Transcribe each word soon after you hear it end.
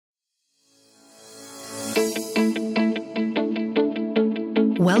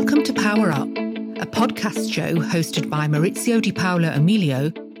Welcome to Power Up, a podcast show hosted by Maurizio Di Paolo Emilio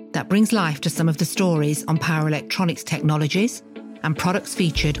that brings life to some of the stories on power electronics technologies and products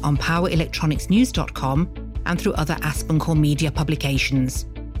featured on powerelectronicsnews.com and through other Aspen Core media publications.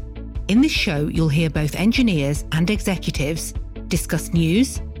 In this show, you'll hear both engineers and executives discuss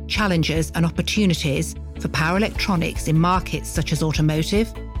news, challenges and opportunities for power electronics in markets such as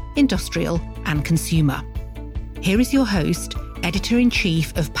automotive, industrial and consumer. Here is your host,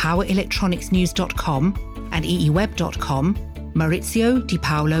 Editor-in-Chief of powerelectronicsnews.com and eeweb.com, Maurizio Di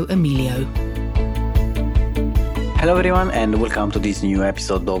Paolo Emilio. Hello everyone and welcome to this new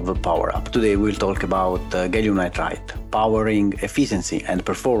episode of Power Up. Today we'll talk about gallium nitride, powering efficiency and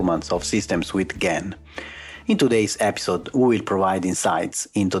performance of systems with GaN. In today's episode, we will provide insights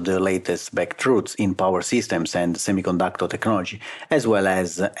into the latest breakthroughs in power systems and semiconductor technology, as well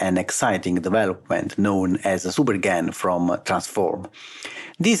as an exciting development known as SuperGaN from Transphorm.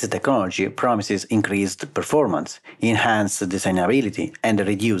 This technology promises increased performance, enhanced designability, and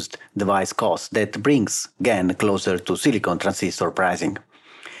reduced device costs that brings GaN closer to silicon transistor pricing.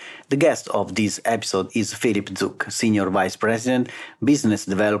 The guest of this episode is Philip Zuk, Senior Vice President, Business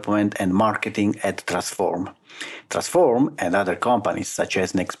Development and Marketing at Transphorm. Transphorm and other companies such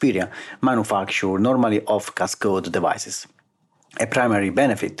as Nexperia manufacture normally off cascode devices. A primary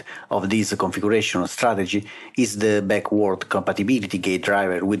benefit of this configuration strategy is the backward compatibility gate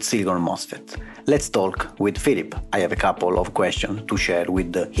driver with silicon MOSFETs. Let's talk with Philip. I have a couple of questions to share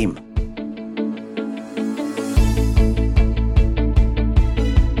with him.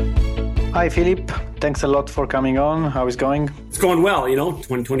 Hi, Philip. Thanks a lot for coming on. How is it going? It's going well.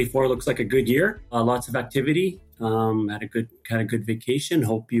 2024 looks like a good year. Lots of activity. Had a good vacation.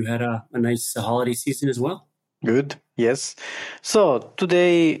 Hope you had a nice holiday season as well. Good. Yes. So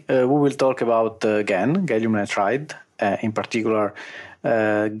today we will talk about GaN, gallium nitride, in particular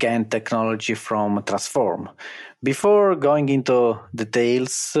GaN technology from Transphorm. Before going into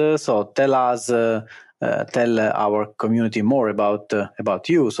details, so tell our community more about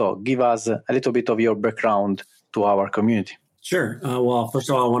you. So give us a little bit of your background to our community. Sure. Well, first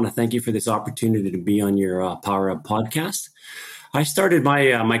of all, I want to thank you for this opportunity to be on your Power Up podcast. I started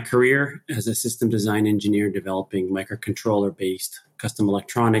my career as a system design engineer developing microcontroller-based custom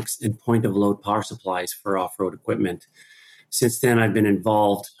electronics and point-of-load power supplies for off-road equipment. Since then, I've been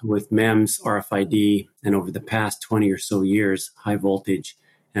involved with MEMS, RFID, and over the past 20 or so years, high voltage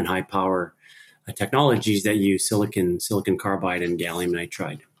and high power technologies that use silicon carbide, and gallium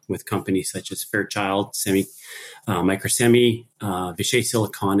nitride with companies such as Fairchild, Microsemi, Vishay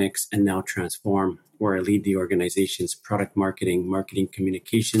Siliconics, and now Transphorm, where I lead the organization's product marketing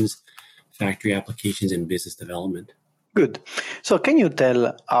communications, factory applications, and business development. Good. So can you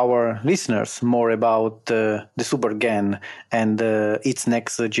tell our listeners more about the SuperGaN and its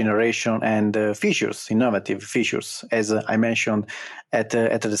next generation and innovative features, as I mentioned at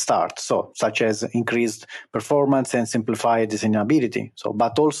the start, so such as increased performance and simplified designability,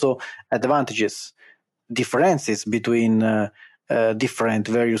 but also advantages, differences between different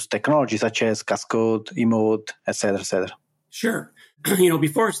various technologies such as cascode, e-mode, etc., etc. Sure.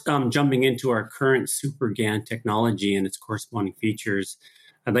 Before jumping into our current SuperGaN technology and its corresponding features,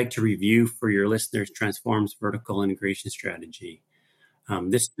 I'd like to review for your listeners Transphorm's vertical integration strategy.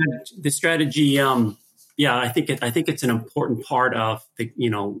 This strategy, I think it's an important part of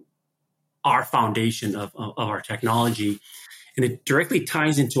our foundation of our technology, and it directly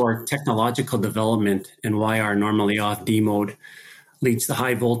ties into our technological development and why our normally off D mode leads the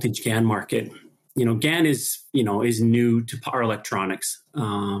high voltage GaN market. GaN is new to power electronics,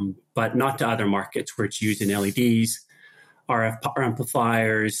 but not to other markets where it's used in LEDs, RF power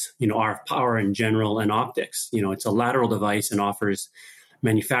amplifiers, RF power in general, and optics. It's a lateral device and offers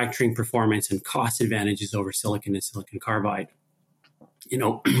manufacturing performance and cost advantages over silicon and silicon carbide.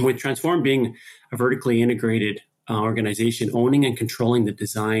 With Transphorm being a vertically integrated organization, owning and controlling the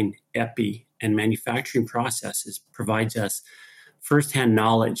design, epi, and manufacturing processes provides us firsthand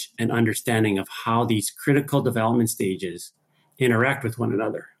knowledge and understanding of how these critical development stages interact with one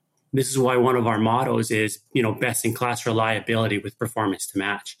another. This is why one of our mottos is, best-in-class reliability with performance to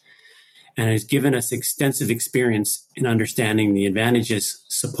match, and has given us extensive experience in understanding the advantages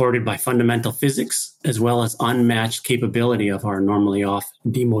supported by fundamental physics, as well as unmatched capability of our normally off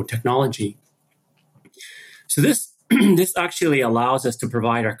D-mode technology. So this actually allows us to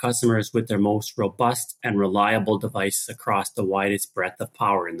provide our customers with their most robust and reliable devices across the widest breadth of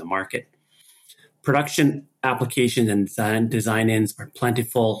power in the market. Production applications and design-ins are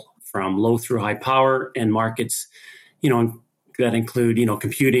plentiful, from low through high power and markets, that include,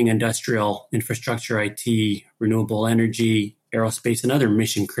 computing, industrial, infrastructure, IT, renewable energy, aerospace, and other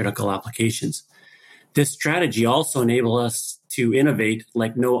mission-critical applications. This strategy also enabled us to innovate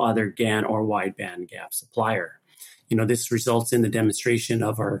like no other GaN or wide bandgap supplier. This results in the demonstration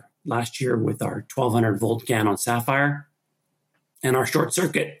of our last year with our 1200 volt GaN on Sapphire and our short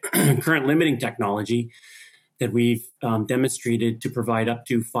circuit current limiting technology that we've demonstrated to provide up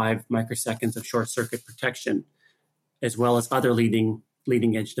to 5 microseconds of short circuit protection, as well as other leading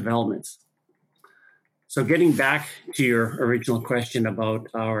edge developments. So getting back to your original question about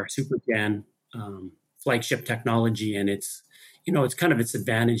our SuperGaN flagship technology and its kind of its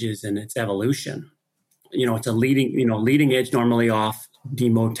advantages and its evolution. It's a leading edge normally off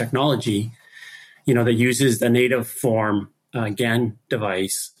D-mode technology, that uses the native form GaN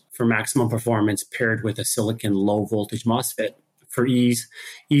device for maximum performance paired with a silicon low voltage MOSFET for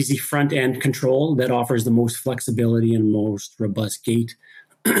easy front end control that offers the most flexibility and most robust gate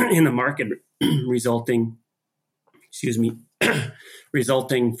in the market, resulting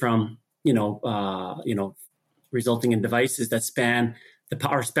from resulting in devices that span the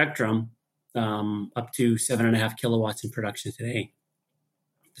power spectrum up to 7.5 kilowatts in production today.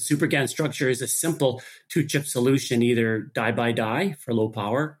 The SuperGaN structure is a simple 2-chip solution, either die by die for low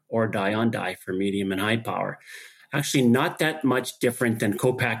power or die on die for medium and high power. Actually, not that much different than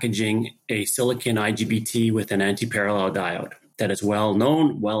co-packaging a silicon IGBT with an anti-parallel diode that is well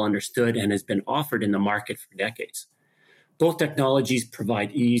known, well understood, and has been offered in the market for decades. Both technologies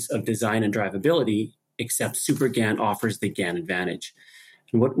provide ease of design and drivability, except SuperGaN offers the GaN advantage.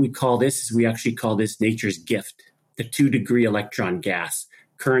 And what we actually call this nature's gift, the 2-degree electron gas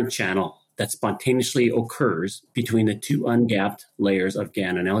current channel that spontaneously occurs between the two ungapped layers of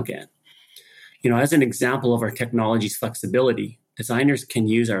GaN and LGaN. As an example of our technology's flexibility, designers can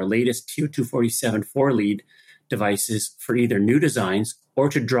use our latest TO247 4-lead devices for either new designs or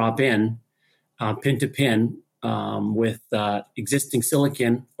to drop in pin to pin with existing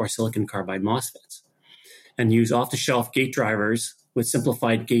silicon or silicon carbide MOSFETs, and use off-the-shelf gate drivers with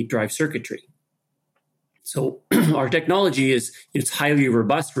simplified gate drive circuitry. So our technology it's highly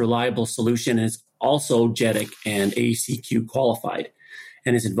robust, reliable solution, and it's also JEDEC and ACQ qualified,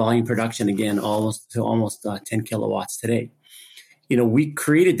 and is in volume production again almost 10 kilowatts today. We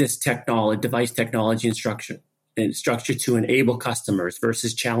created this device technology and structure to enable customers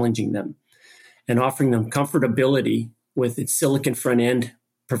versus challenging them, and offering them comfortability with its silicon front end,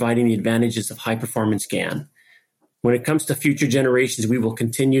 providing the advantages of high performance GaN. When it comes to future generations, we will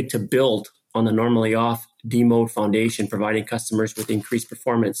continue to build on the normally off D-mode foundation, providing customers with increased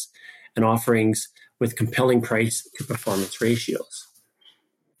performance and offerings with compelling price to performance ratios.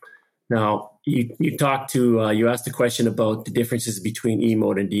 Now, you asked a question about the differences between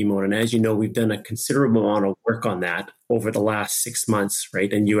E-mode and D-mode. And as you know, we've done a considerable amount of work on that over the last 6 months,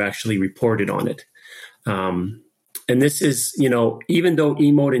 right? And you actually reported on it. And this is, even though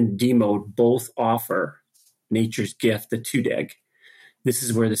E-mode and D-mode both offer nature's gift, the 2DEG, this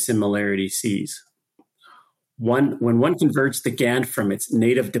is where the similarity sees. When one converts the GaN from its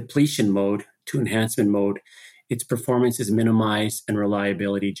native depletion mode to enhancement mode, its performance is minimized and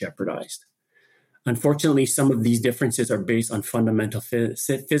reliability jeopardized. Unfortunately, some of these differences are based on fundamental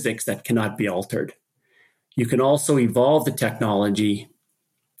physics that cannot be altered. You can also evolve the technology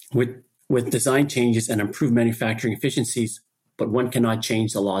with design changes and improve manufacturing efficiencies, but one cannot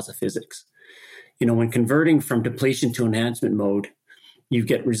change the laws of physics. When converting from depletion to enhancement mode, you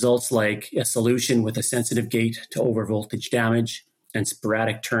get results like a solution with a sensitive gate to overvoltage damage and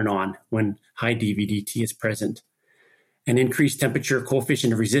sporadic turn on when high DVDT is present. An increased temperature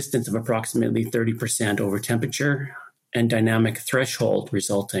coefficient of resistance of approximately 30% over temperature and dynamic threshold,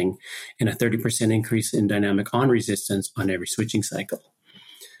 resulting in a 30% increase in dynamic on resistance on every switching cycle.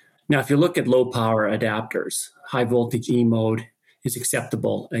 Now, if you look at low power adapters, high voltage E mode is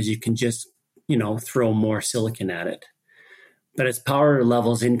acceptable as you can just, throw more silicon at it. But as power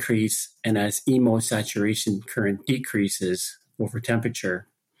levels increase and as E mode saturation current decreases over temperature,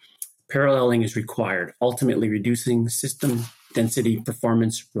 paralleling is required, ultimately reducing system density,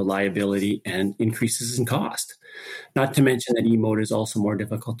 performance, reliability, and increases in cost. Not to mention that E mode is also more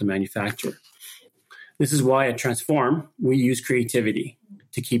difficult to manufacture. This is why at Transphorm, we use creativity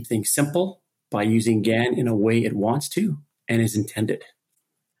to keep things simple by using GaN in a way it wants to and is intended.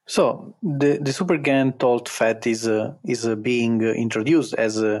 So the SuperGaN Tolt FET is being introduced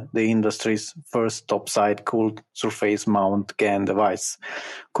as the industry's first topside cooled surface mount GaN device.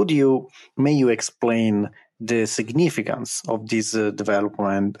 May you explain the significance of this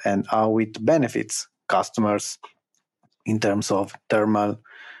development and how it benefits customers in terms of thermal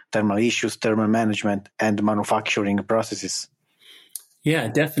issues, thermal management, and manufacturing processes? Yeah,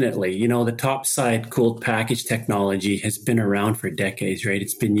 definitely. The top side cooled package technology has been around for decades, right?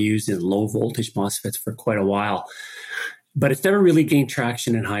 It's been used in low voltage MOSFETs for quite a while, but it's never really gained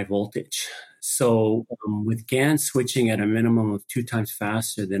traction in high voltage. So with GaN switching at a minimum of 2 times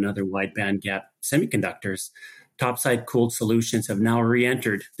faster than other wide band gap semiconductors, topside cooled solutions have now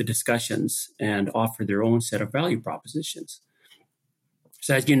re-entered the discussions and offer their own set of value propositions.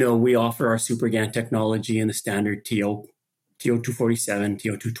 So as you know, we offer our SuperGaN technology in the standard TO247,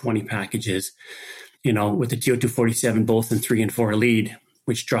 TO220 packages, with the TO247 both in 3 and 4 lead,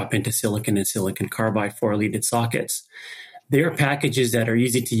 which drop into silicon and silicon carbide 4-leaded sockets. They are packages that are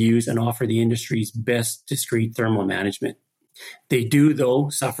easy to use and offer the industry's best discrete thermal management. They do, though,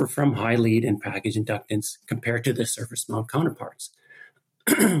 suffer from high lead and package inductance compared to the surface mount counterparts.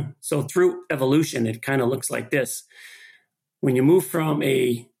 So through evolution, it kind of looks like this. When you move from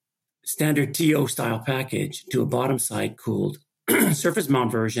a standard TO style package to a bottom side cooled surface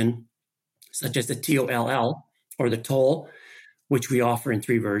mount version, such as the TOLL or the TOL, which we offer in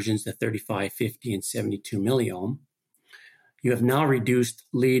 3 versions, the 35, 50, and 72 milliohm, you have now reduced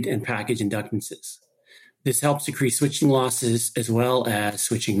lead and package inductances. This helps decrease switching losses as well as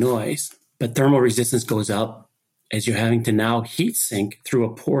switching noise, but thermal resistance goes up as you're having to now heat sink through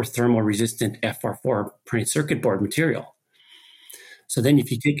a poor thermal resistant FR4 printed circuit board material. So then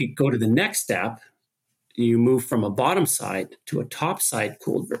if you go to the next step, you move from a bottom side to a top side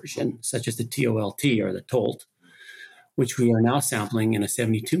cooled version, such as the TOLT or the TOLT, which we are now sampling in a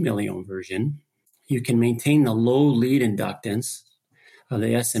 72 milliohm version. You can maintain the low lead inductance of the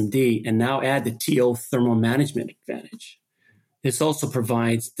SMD and now add the TO thermal management advantage. This also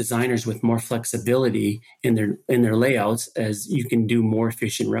provides designers with more flexibility in their layouts, as you can do more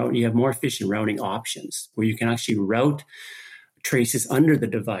efficient routing. You have more efficient routing options where you can actually route traces under the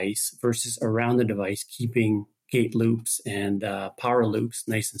device versus around the device, keeping gate loops and power loops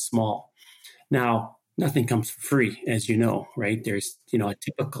nice and small. Now, nothing comes for free, as you know, right? There's,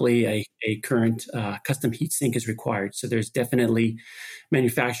 typically a current custom heat sink is required. So there's definitely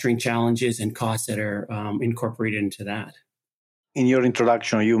manufacturing challenges and costs that are incorporated into that. In your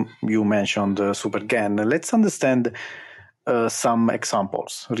introduction, you mentioned SuperGaN. Let's understand some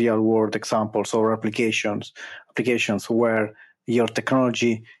examples, real-world examples or applications where your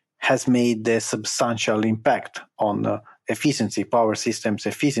technology has made a substantial impact on efficiency, power systems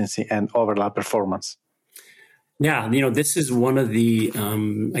efficiency, and overall performance. Yeah, this is one of the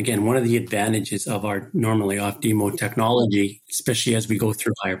advantages of our normally off-demo technology, especially as we go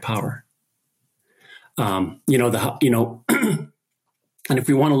through higher power. And if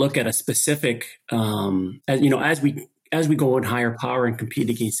we want to look at a specific, as we go in higher power and compete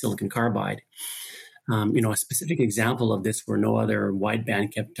against silicon carbide, a specific example of this where no other wide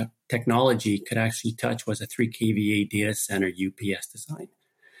band technology could actually touch was a 3 kVA data center UPS design.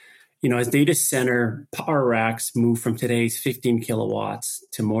 As data center power racks move from today's 15 kilowatts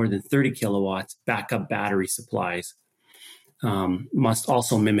to more than 30 kilowatts, backup battery supplies must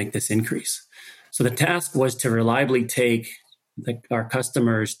also mimic this increase. So the task was to reliably take our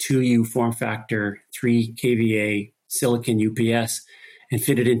customers' 2U form factor 3 kVA silicon UPS and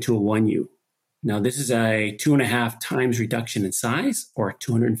fit it into a 1U. Now, this is a 2.5 times reduction in size or a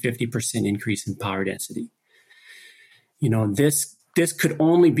 250% increase in power density. This could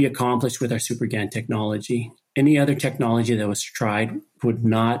only be accomplished with our SuperGaN technology. Any other technology that was tried would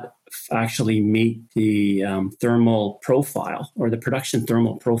not actually meet the thermal profile or the production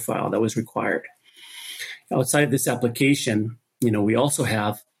thermal profile that was required. Outside of this application, we also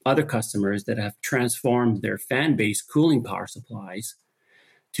have other customers that have transformed their fan-based cooling power supplies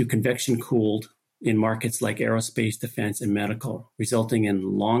to convection-cooled in markets like aerospace, defense, and medical, resulting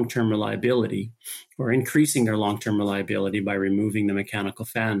in long-term reliability or increasing their long-term reliability by removing the mechanical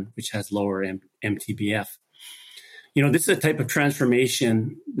fan, which has lower MTBF. This is a type of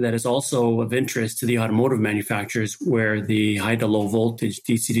transformation that is also of interest to the automotive manufacturers, where the high to low voltage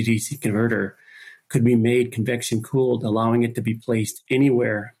DC to DC converter could be made convection cooled, allowing it to be placed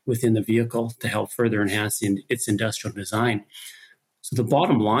anywhere within the vehicle to help further enhance its industrial design. So the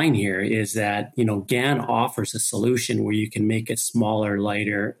bottom line here is that, GaN offers a solution where you can make it smaller,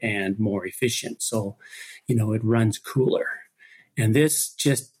 lighter, and more efficient. So, it runs cooler. And this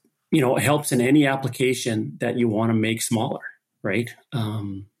just, helps in any application that you want to make smaller, right?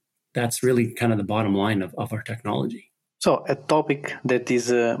 That's really kind of the bottom line of our technology. So a topic that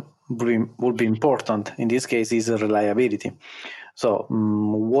is would be important in this case is reliability. So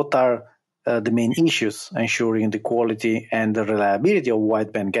what are the main issues ensuring the quality and the reliability of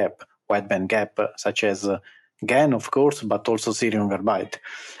wideband gap, such as GaN, of course, but also silicon carbide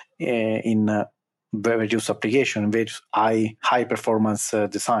in various applications, various high performance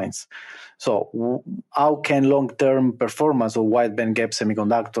designs. So how can long-term performance of wide bandgap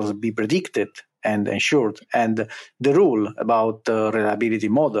semiconductors be predicted and ensured, and the rule about reliability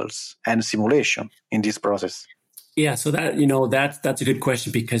models and simulation in this process? Yeah, so that's a good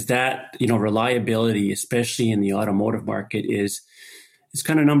question, because that reliability, especially in the automotive market, is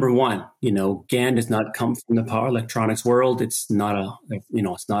kind of number one. GaN does not come from the power electronics world. It's not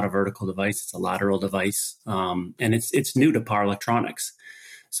a vertical device. It's a lateral device, and it's new to power electronics.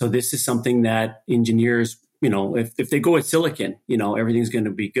 So this is something that engineers, if they go with silicon, everything's going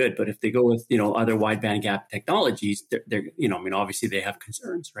to be good. But if they go with other wide bandgap technologies, they're obviously they have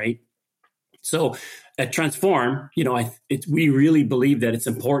concerns, right? So at Transphorm, we really believe that it's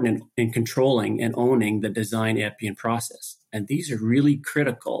important in controlling and owning the design, epi, and process. And these are really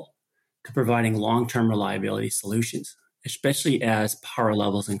critical to providing long-term reliability solutions, especially as power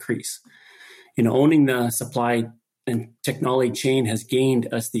levels increase. Owning the supply and technology chain has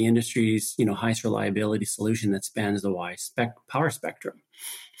gained us the industry's, highest reliability solution that spans the wide power spectrum.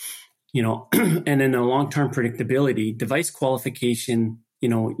 And in the long-term predictability, device qualification,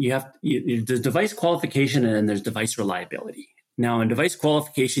 there's device qualification and then there's device reliability. Now, in device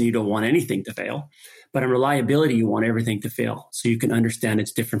qualification, you don't want anything to fail, but in reliability, you want everything to fail, so you can understand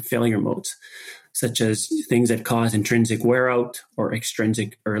its different failure modes, such as things that cause intrinsic wear out or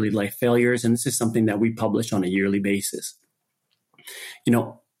extrinsic early life failures. And this is something that we publish on a yearly basis.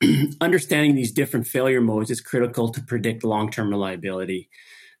 Understanding these different failure modes is critical to predict long-term reliability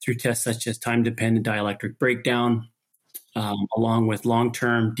through tests such as time-dependent dielectric breakdown, along with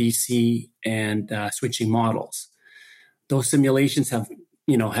long-term DC and switching models. Those simulations have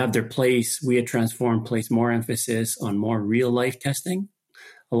their place. We at Transphorm place more emphasis on more real-life testing,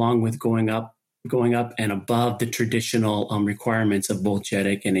 along with going up and above the traditional requirements of both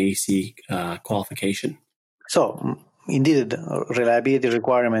JEDEC and AC qualification. So, indeed, reliability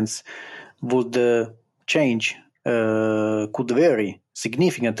requirements would change, could vary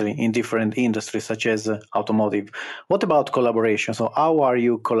significantly in different industries, such as automotive. What about collaboration? So how are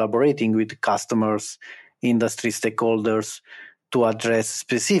you collaborating with customers, industry stakeholders to address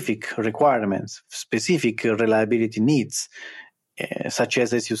specific requirements, specific reliability needs, such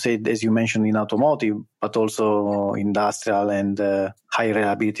as you mentioned, in automotive, but also industrial and high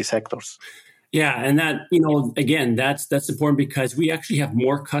reliability sectors? Yeah, and that, again, that's important, because we actually have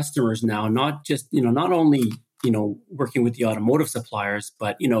more customers now, not just, not only working with the automotive suppliers,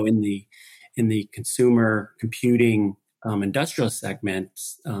 but in the consumer computing industrial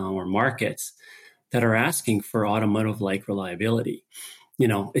segments or markets that are asking for automotive-like reliability.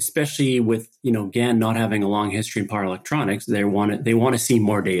 Especially with GaN not having a long history in power electronics, they want to see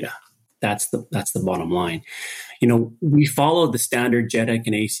more data. That's the bottom line. We follow the standard JEDEC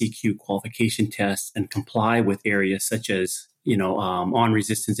and ACQ qualification tests and comply with areas such as on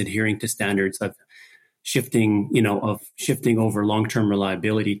resistance, adhering to standards of shifting over long-term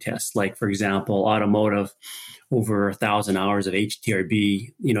reliability tests. Like, for example, automotive, over 1,000 hours of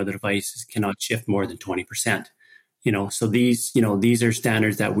HTRB, the devices cannot shift more than 20%. So these are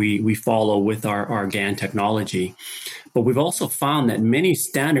standards that we follow with our GaN technology. But we've also found that many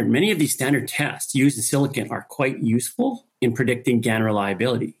of these standard tests used in silicon are quite useful in predicting GaN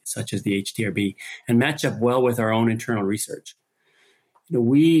reliability, such as the HTRB, and match up well with our own internal research.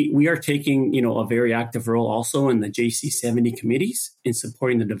 We are taking, a very active role also in the JC70 committees in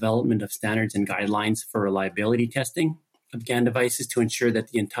supporting the development of standards and guidelines for reliability testing of GaN devices to ensure that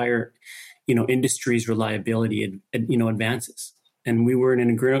the entire, industry's reliability, advances. And we were an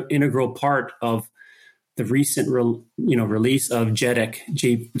integral part of the recent, release of JEDEC,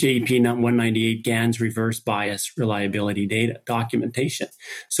 JEP 198 GaN's reverse bias reliability data documentation.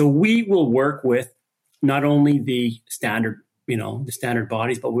 So we will work with not only the standard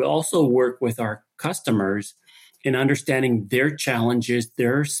bodies, but we also work with our customers in understanding their challenges,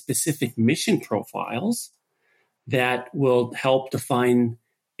 their specific mission profiles that will help define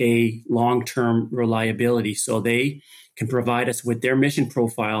a long-term reliability, so they can provide us with their mission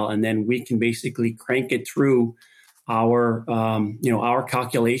profile, and then we can basically crank it through our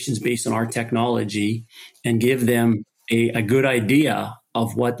calculations based on our technology and give them a good idea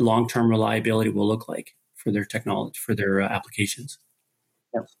of what long-term reliability will look like for their technology, for their applications.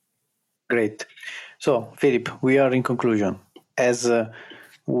 Yeah. Great. So, Philip, we are in conclusion. As the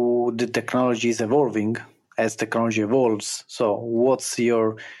technology is evolving, as technology evolves, so what's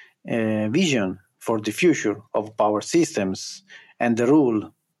your vision for the future of power systems and the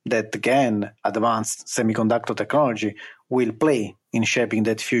role that GaN, advanced semiconductor technology, will play in shaping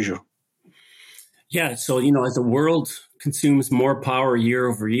that future? Yeah, so, as the world consumes more power year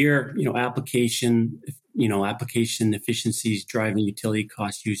over year, application efficiencies driving utility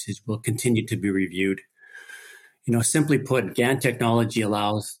cost usage will continue to be reviewed. Simply put, GaN technology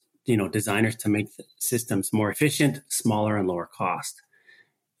allows, designers to make systems more efficient, smaller, and lower cost.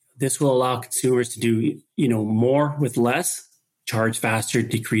 This will allow consumers to do, more with less, charge faster,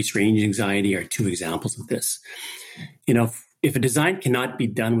 decrease range anxiety are two examples of this. If a design cannot be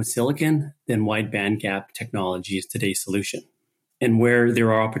done with silicon, then wide bandgap technology is today's solution. And where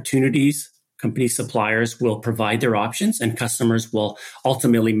there are opportunities, company suppliers will provide their options, and customers will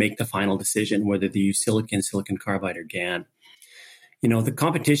ultimately make the final decision whether they use silicon carbide, or GaN. The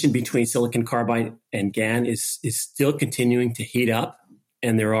competition between silicon carbide and GaN is still continuing to heat up,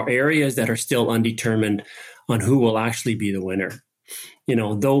 and there are areas that are still undetermined on who will actually be the winner.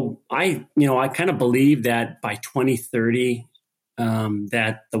 Though I kind of believe that by 2030,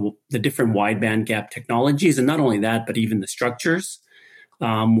 that the different wide bandgap technologies, and not only that, but even the structures,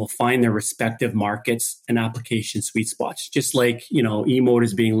 will find their respective markets and application sweet spots. Just like, E-mode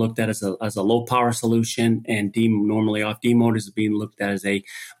is being looked at as a low power solution, and normally off D-mode is being looked at as a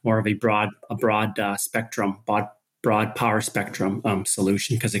more of a broad power spectrum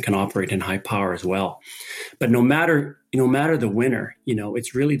solution, because it can operate in high power as well. But no matter the winner,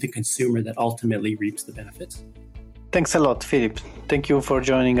 it's really the consumer that ultimately reaps the benefits. Thanks a lot, Philip. Thank you for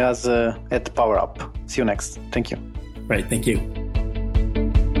joining us at Power Up. See you next. Thank you. Right. Thank you.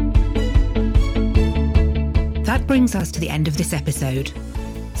 That brings us to the end of this episode.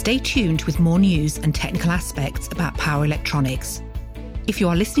 Stay tuned with more news and technical aspects about power electronics. If you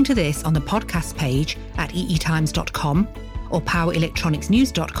are listening to this on the podcast page at eetimes.com or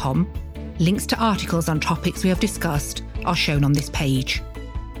powerelectronicsnews.com, links to articles on topics we have discussed are shown on this page.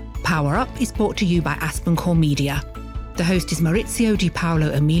 Power Up is brought to you by Aspen Core Media. The host is Maurizio Di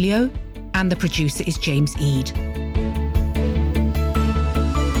Paolo Emilio, and the producer is James Eade.